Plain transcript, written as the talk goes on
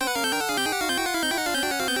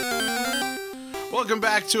welcome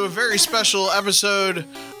back to a very special episode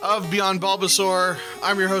of Beyond Bulbasaur.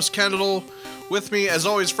 I'm your host, Kendall. With me, as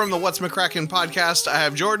always, from the What's McCracken podcast, I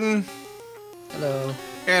have Jordan. Hello.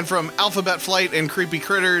 And from Alphabet Flight and Creepy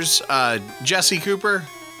Critters, Jesse Cooper.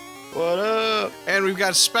 What up? And we've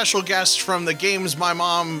got special guests from the Games My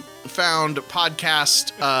Mom Found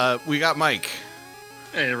podcast. We got Mike.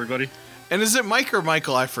 Hey, everybody. And is it Mike or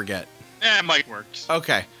Michael? I forget. Mike works.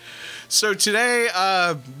 Okay. So today,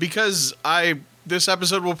 because this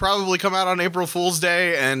episode will probably come out on April Fool's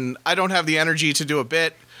Day, and I don't have the energy to do a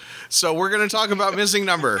bit, so we're going to talk about Missing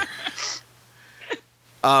Number.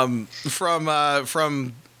 From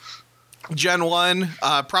Gen 1,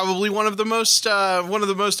 probably one of the most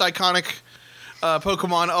iconic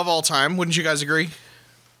Pokemon of all time. Wouldn't you guys agree?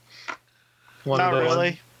 Not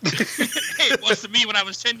really. Hey, it was to me when I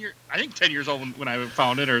was 10 years old when I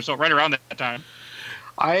found it, or so right around that time.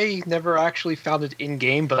 I never actually found it in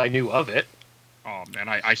game, but I knew of it. Oh man,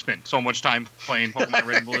 I spent so much time playing Pokemon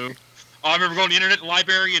Red and Blue. Oh, I remember going to the internet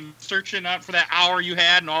library and searching out for that hour you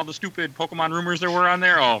had and all the stupid Pokemon rumors there were on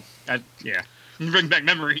there. Oh, yeah, bring back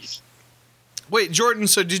memories. Wait, Jordan,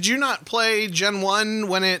 so did you not play Gen 1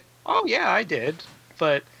 when it... Oh yeah, I did,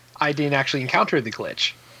 but I didn't actually encounter the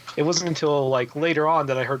glitch. It wasn't until later on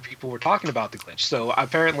that I heard people were talking about the glitch. So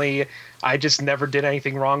apparently, I just never did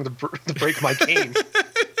anything wrong to break my game.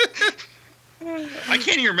 I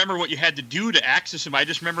can't even remember what you had to do to access him. I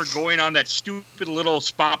just remember going on that stupid little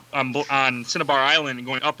spot on Cinnabar Island and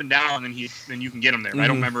going up and down, and then you can get him there. Mm-hmm. I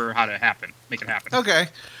don't remember how to make it happen. Okay,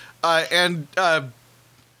 and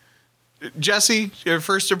Jesse, your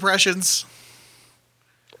first impressions?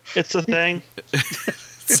 It's a thing.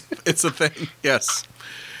 it's a thing. Yes.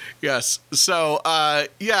 So,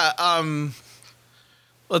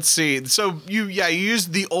 let's see. So you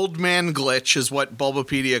used the old man glitch, is what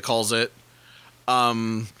Bulbapedia calls it.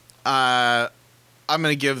 I'm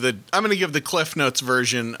gonna give the Cliff Notes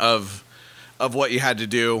version of what you had to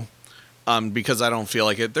do, because I don't feel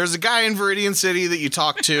like it. There's a guy in Viridian City that you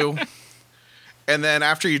talk to, and then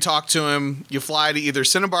after you talk to him, you fly to either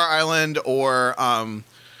Cinnabar Island or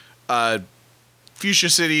Fuchsia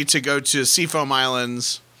City to go to Seafoam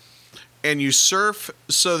Islands, and you surf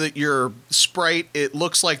so that your sprite, it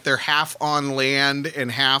looks like they're half on land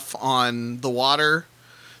and half on the water.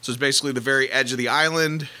 So it's basically the very edge of the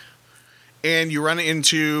island. And you run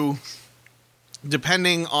into,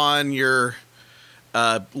 depending on your,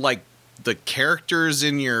 the characters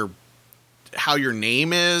in how your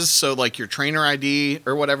name is, so like your trainer ID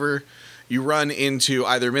or whatever, you run into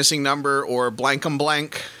either Missing Number or Blankum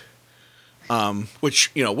Blank. Which,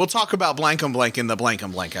 we'll talk about Blankum Blank in the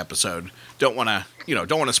Blankum Blank episode. Don't want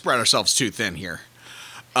to spread ourselves too thin here.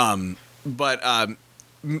 And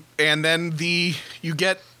then you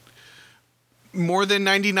get more than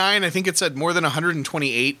 99, I think it said more than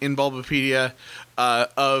 128 in Bulbapedia,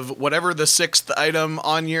 of whatever the sixth item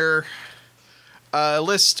on your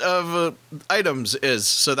list of items is.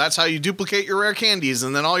 So that's how you duplicate your rare candies,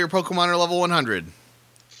 and then all your Pokemon are level 100.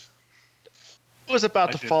 I was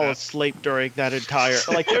about to fall asleep during that entire...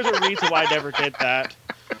 there's a reason why I never did that.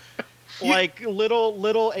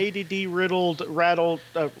 Little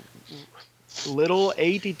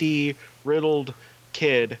ADD riddled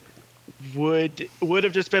kid would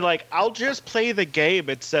have just been like, I'll just play the game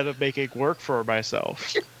instead of making work for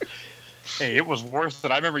myself. Hey, it was worth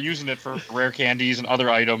it. I remember using it for rare candies and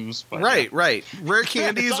other items. But, right. Rare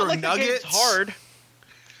candies or nuggets. The game's hard.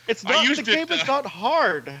 The game is not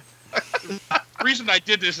hard. The reason I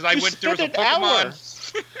did this is there was a Pokemon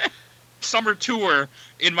summer tour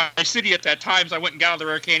in my city at that time, so I went and got all the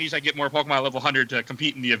rare candies. I get more Pokemon level 100 to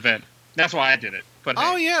compete in the event. That's why I did it. But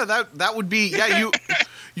that would be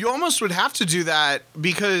you almost would have to do that,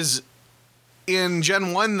 because in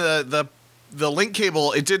Gen 1 the link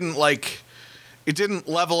cable, it didn't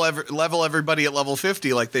level everybody at level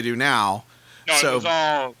 50 like they do now. No, so, it was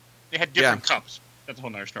all, they had different cups. That's a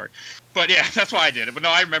whole nother story. But yeah, that's why I did it. But no,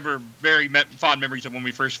 I remember very fond memories of when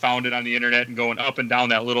we first found it on the internet and going up and down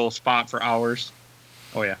that little spot for hours.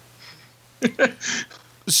 Oh yeah.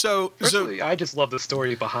 So I just love the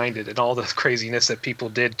story behind it and all the craziness that people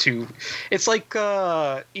did to. It's like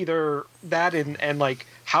either that and like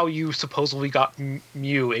how you supposedly got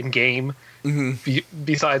Mew in game,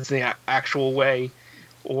 besides the actual way,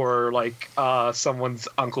 or like someone's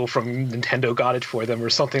uncle from Nintendo got it for them or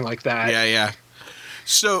something like that. Yeah.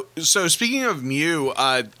 So speaking of Mew,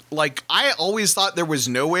 I always thought there was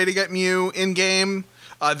no way to get Mew in game,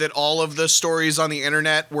 that all of the stories on the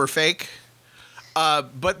internet were fake.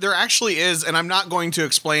 But there actually is, and I'm not going to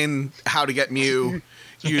explain how to get Mew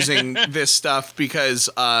using this stuff because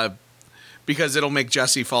it'll make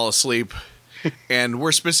Jesse fall asleep And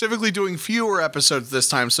we're specifically doing fewer episodes this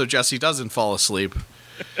time so Jesse doesn't fall asleep.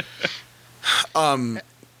 So,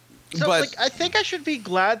 But- like, I think I should be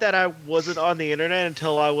glad that I wasn't on the internet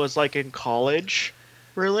until I was, like, in college,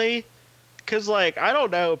 really. Because, like, I don't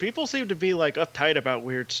know, people seem to be, like, uptight about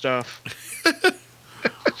weird stuff.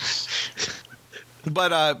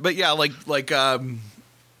 But yeah,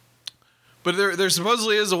 but there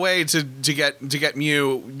supposedly is a way to get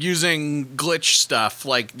Mew using glitch stuff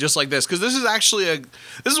just like this, because this is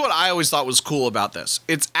what I always thought was cool about this.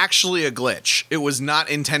 It's actually a glitch. It was not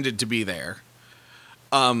intended to be there.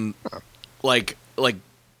 Because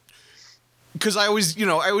I always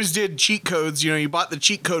did cheat codes. You bought the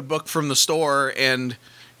cheat code book from the store, and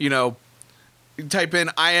you type in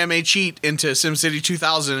 "I am a cheat" into SimCity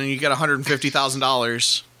 2000, and you get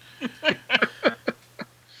 $150,000.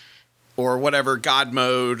 Or whatever, God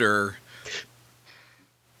mode or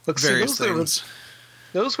Look, see, various things.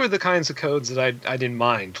 Those were the kinds of codes that I didn't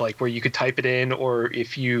mind, like where you could type it in, or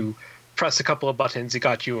if you press a couple of buttons, it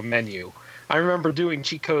got you a menu. I remember doing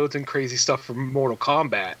cheat codes and crazy stuff for Mortal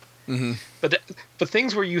Kombat. Mm-hmm. But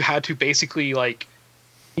things where you had to basically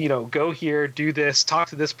go here, do this, talk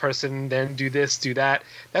to this person, then do this, do that.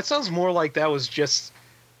 That sounds more like that was just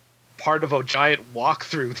part of a giant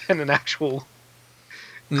walkthrough than an actual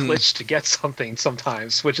glitch to get something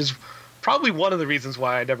sometimes, which is probably one of the reasons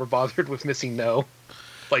why I never bothered with Missing No,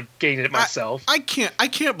 gaining it myself. I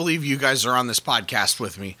can't believe you guys are on this podcast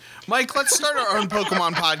with me. Mike, let's start our own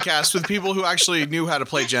Pokemon podcast with people who actually knew how to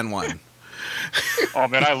play Gen 1. Oh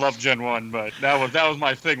man, I love Gen 1, but that was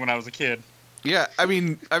my thing when I was a kid. Yeah, I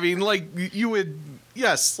mean, you would,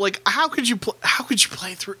 yes, how could you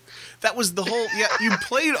play through? That was the whole, yeah, you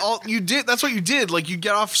played you did, that's what you did. You'd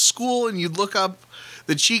get off school and you'd look up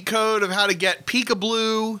the cheat code of how to get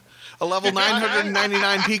Pika-Blue, a level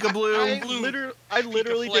 999 Pika-Blue. I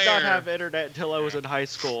literally did not have internet until I was in high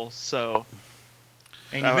school, so.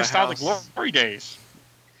 And you missed out the glory days.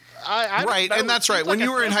 Right, and that's right. When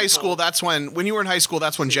you were in high school, that's when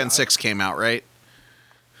Gen 6 came out, right?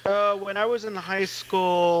 When I was in high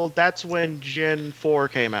school, that's when Gen 4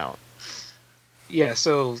 came out. Yeah,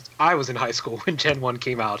 so I was in high school when Gen 1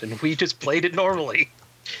 came out, and we just played it normally.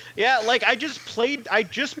 Yeah, I just played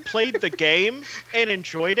the game and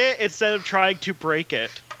enjoyed it instead of trying to break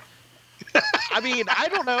it. I mean, I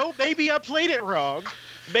don't know. Maybe I played it wrong.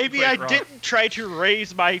 Maybe I didn't try to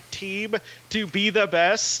raise my team to be the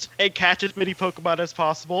best and catch as many Pokemon as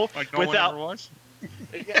possible One ever was.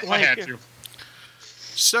 I had to.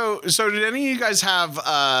 So did any of you guys have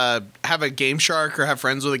a Game Shark or have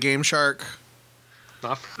friends with a Game Shark?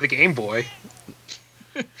 Not for the Game Boy.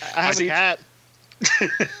 I have a cat.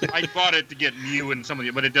 I bought it to get Mew and some of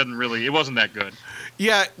the, but it wasn't that good.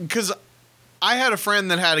 Yeah, because I had a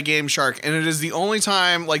friend that had a Game Shark, and it is the only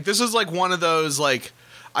time, this is one of those,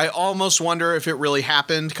 I almost wonder if it really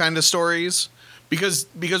happened kind of stories. Because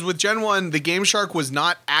with Gen 1, the Game Shark was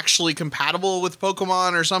not actually compatible with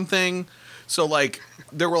Pokemon or something. So,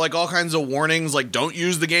 there were, all kinds of warnings, don't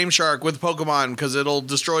use the Game Shark with Pokemon because it'll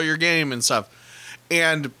destroy your game and stuff.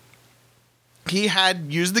 And he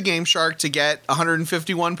had used the Game Shark to get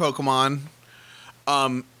 151 Pokemon.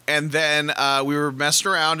 And then we were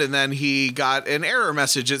messing around, and then he got an error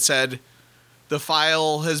message that said, the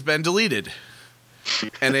file has been deleted.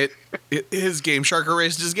 And his Game Shark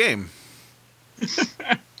erased his game.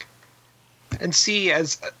 And see,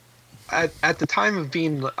 at the time of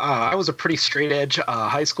being, I was a pretty straight edge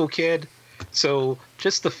high school kid. So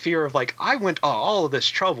just the fear of I went all of this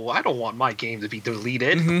trouble. I don't want my game to be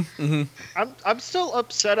deleted. Mm-hmm, mm-hmm. I'm still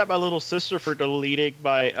upset at my little sister for deleting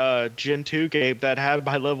my Gen 2 game that had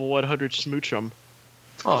my level 100 Smoochum.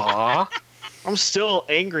 Aww. I'm still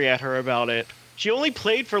angry at her about it. She only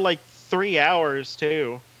played for 3 hours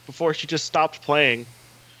too before she just stopped playing.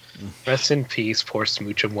 Rest in peace, poor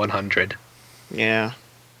Smoochum 100. Yeah.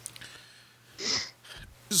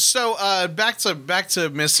 So back to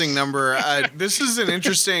Missing Number. This was an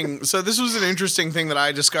interesting thing that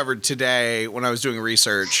I discovered today when I was doing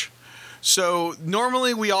research. So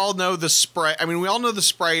normally we all know the sprite. I mean, we all know the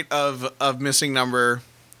sprite of Missing Number,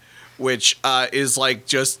 which is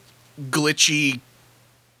just glitchy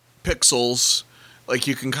pixels.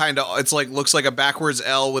 You can kind of, it's looks like a backwards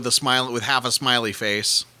L with a smile, with half a smiley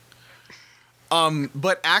face.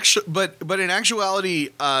 But in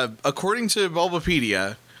actuality, according to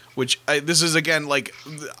Bulbapedia, which this is again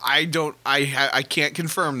I can't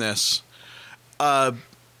confirm this.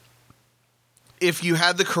 If you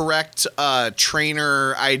had the correct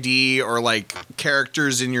trainer ID or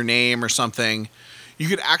characters in your name or something, you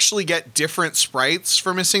could actually get different sprites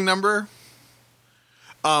for Missing Number.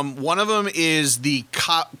 One of them is the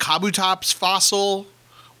Kabutops fossil.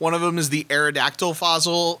 One of them is the Aerodactyl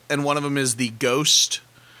fossil, and one of them is the Ghost,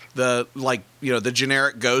 the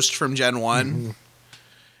generic Ghost from Gen 1. Mm-hmm.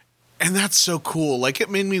 And that's so cool. Like, it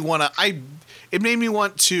made me want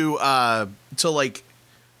to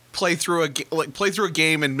play through a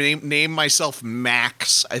game and name myself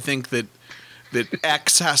Max. I think that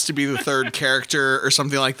X has to be the third character or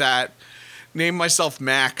something like that. Name myself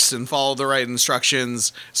Max and follow the right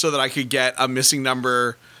instructions so that I could get a missing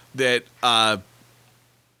number that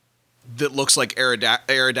looks like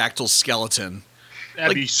Aerodactyl's skeleton.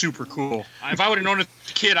 That'd be super cool. If I would have known as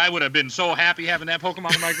a kid, I would have been so happy having that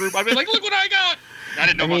Pokemon in my group. I'd be like, look what I got! I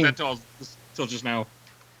didn't know about that till just now.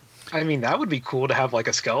 I mean, that would be cool to have like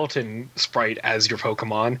a skeleton sprite as your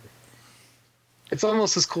Pokemon. It's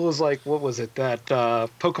almost as cool as like, what was it, that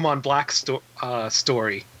Pokemon Black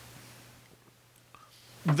story.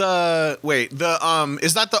 Is that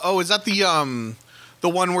the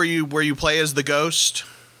one where you play as the Ghost?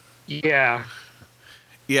 Yeah.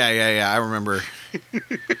 Yeah. I remember. I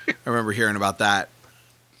remember hearing about that.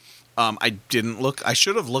 I didn't look. I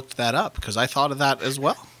should have looked that up because I thought of that as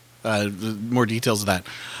well. More details of that.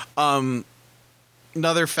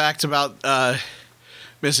 Another fact about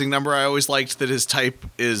missing number. I always liked that his type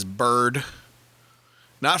is bird,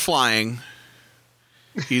 not flying.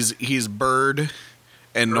 He's bird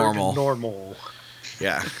and normal. Normal.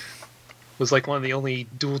 Yeah. Was like one of the only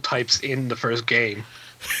dual types in the first game.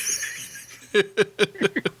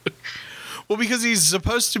 Well, because he's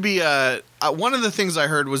supposed to be one of the things I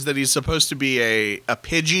heard was that he's supposed to be a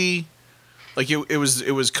Pidgey. Like it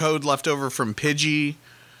was code left over from Pidgey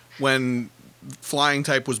when flying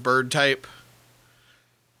type was bird type.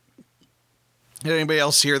 Did anybody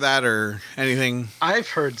else hear that or anything? I've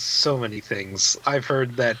heard so many things. I've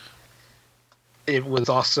heard that it was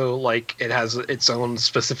also like it has its own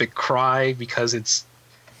specific cry because it's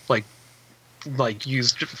like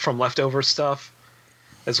used from leftover stuff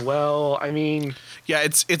as well. I mean, yeah,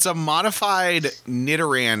 it's a modified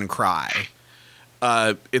Nidoran cry.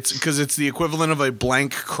 It's because it's the equivalent of a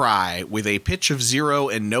blank cry with a pitch of 0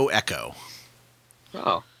 and no echo.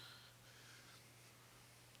 Oh.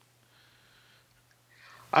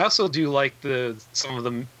 I also do like some of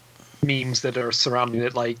the memes that are surrounding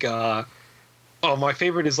it. Like, my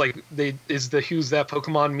favorite is like the "Who's that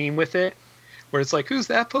Pokemon" meme with it, where it's like, "Who's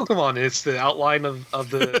that Pokemon?" And it's the outline of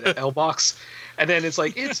the L box, and then it's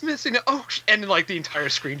like, "It's missing." And then like the entire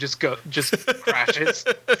screen just crashes.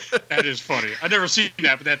 That is funny. I've never seen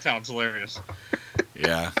that, but that sounds hilarious.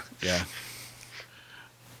 Yeah.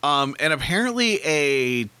 And apparently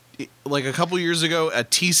a couple years ago, a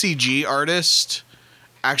TCG artist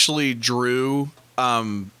actually drew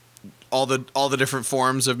all the different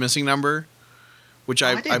forms of missing number, which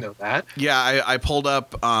I didn't know that. Yeah, I pulled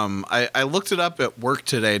up. I looked it up at work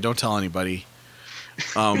today. Don't tell anybody.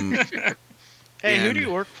 Hey, who do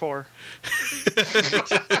you work for?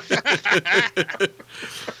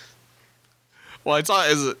 Well, it's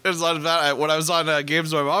on that. When I was on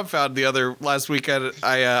Games My Mom Found last weekend,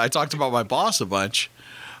 I talked about my boss a bunch.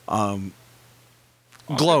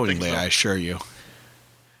 Glowingly, I assure you.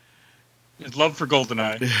 His love for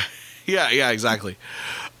GoldenEye. Yeah, exactly.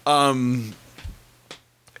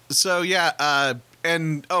 So yeah,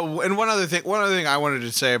 and one other thing I wanted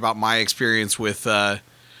to say about my experience with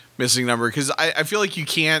missing number, because I feel like you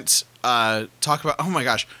can't talk about. Oh my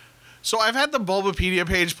gosh. So I've had the Bulbapedia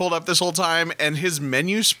page pulled up this whole time, and his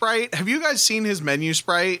menu sprite. Have you guys seen his menu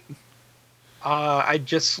sprite? I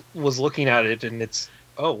just was looking at it, and it's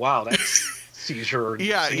wow, that's seizure.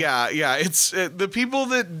 Yeah. It's the people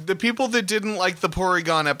that didn't like the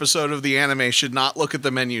Porygon episode of the anime should not look at the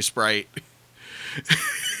menu sprite,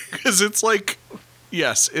 because it's like,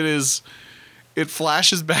 yes, it is. It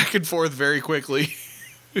flashes back and forth very quickly.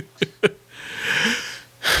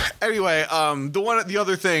 Anyway, the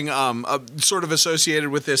other thing sort of associated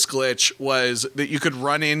with this glitch was that you could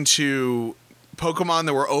run into Pokemon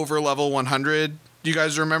that were over level 100. Do you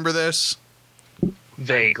guys remember this?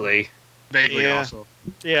 Vaguely. Yeah. Also.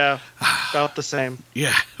 Yeah, about the same.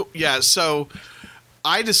 Yeah. So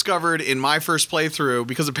I discovered in my first playthrough,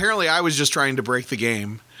 because apparently I was just trying to break the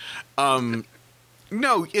game. No,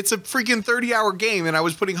 it's a freaking 30-hour game, and I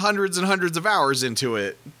was putting hundreds and hundreds of hours into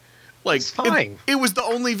it. Like, it's fine. It was the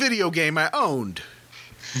only video game I owned.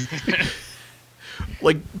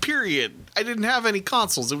 Like, period. I didn't have any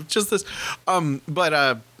consoles. It was just this.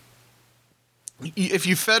 But if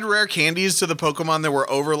you fed rare candies to the Pokemon that were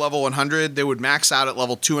over level 100, they would max out at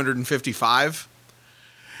level 255.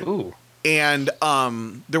 Ooh. And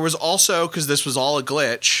there was also, because this was all a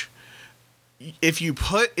glitch, if you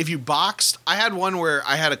boxed, I had one where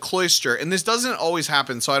I had a cloister, and this doesn't always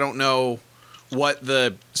happen, so I don't know what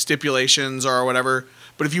the stipulations are or whatever.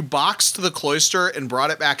 But if you boxed the cloister and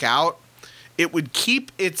brought it back out, it would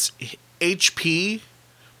keep its HP,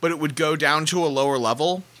 but it would go down to a lower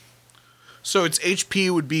level. So its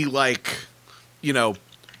HP would be like,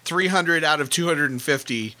 300 out of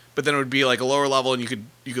 250, but then it would be like a lower level, and you could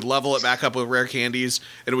level it back up with rare candies,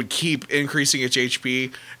 and it would keep increasing its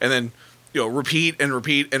HP, and then repeat and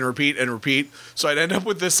repeat and repeat and repeat. So I'd end up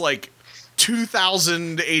with this like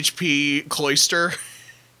 2,000 HP cloister,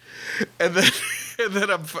 and then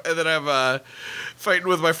I'm fighting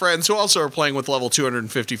with my friends who also are playing with level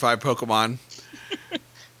 255 Pokemon.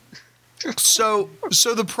 So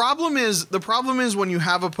the problem is when you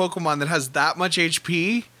have a Pokemon that has that much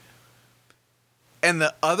HP, and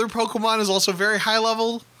the other Pokemon is also very high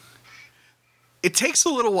level, it takes a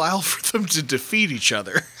little while for them to defeat each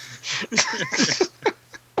other.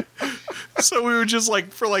 So we would just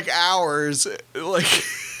for hours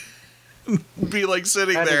be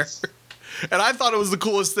sitting there. And I thought it was the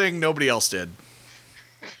coolest thing. Nobody else did.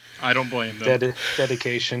 I don't blame them.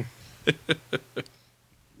 Dedication. I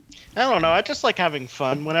don't know. I just like having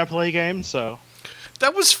fun when I play games, so.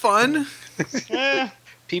 That was fun.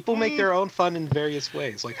 People make their own fun in various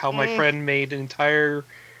ways. Like how my friend made an entire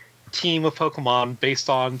team of Pokemon based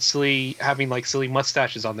on having silly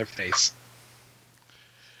mustaches on their face.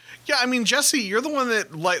 Yeah, I mean, Jesse, you're the one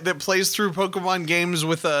that plays through Pokemon games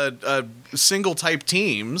with a single type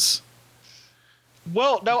teams.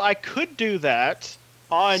 Well, no, I could do that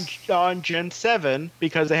on Gen 7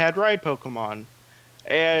 because they had ride Pokemon.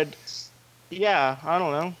 And yeah, I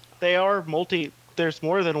don't know. They are there's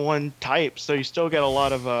more than one type, so you still get a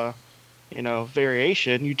lot of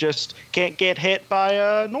variation. You just can't get hit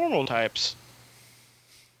by normal types.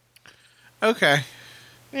 Okay.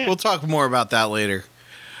 Yeah. We'll talk more about that later.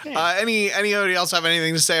 Yeah. Anybody else have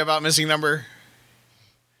anything to say about Missing Number?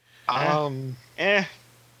 Other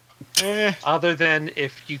than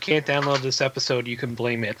if you can't download this episode, you can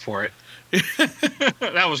blame it for it.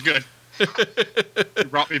 That was good. You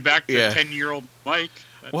brought me back to 10-year-old Mike.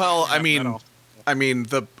 Well, I mean,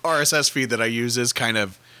 the RSS feed that I use is kind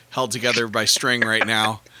of held together by string right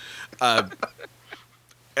now. I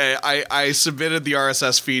submitted the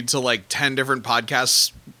RSS feed to 10 different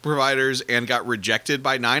podcast providers and got rejected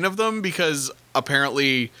by 9 of them because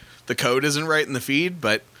apparently the code isn't right in the feed,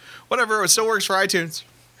 but whatever, it still works for iTunes.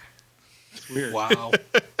 Weird. Wow.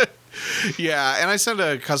 Yeah, and I sent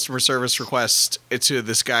a customer service request to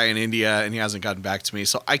this guy in India, and he hasn't gotten back to me.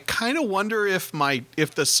 So I kind of wonder if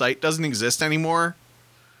the site doesn't exist anymore.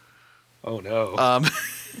 Oh no.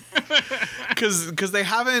 Because they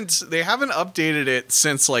haven't updated it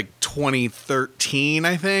since 2013,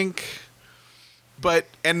 I think. But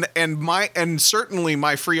and certainly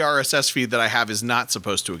my free RSS feed that I have is not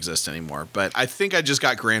supposed to exist anymore. But I think I just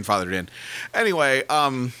got grandfathered in. Anyway,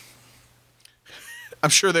 I'm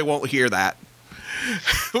sure they won't hear that.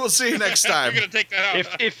 We'll see you next time. You're gonna take that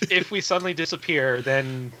out. If we suddenly disappear,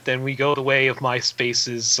 then we go the way of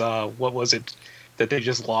MySpace's what was it that they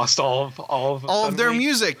just lost all of their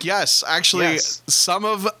music. Yes, actually, some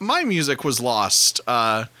of my music was lost.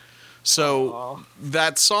 So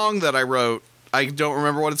that song that I wrote, I don't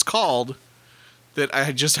remember what it's called, that I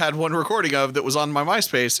had just had one recording of that was on my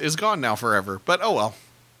MySpace, is gone now forever. But oh well.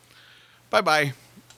 Bye bye.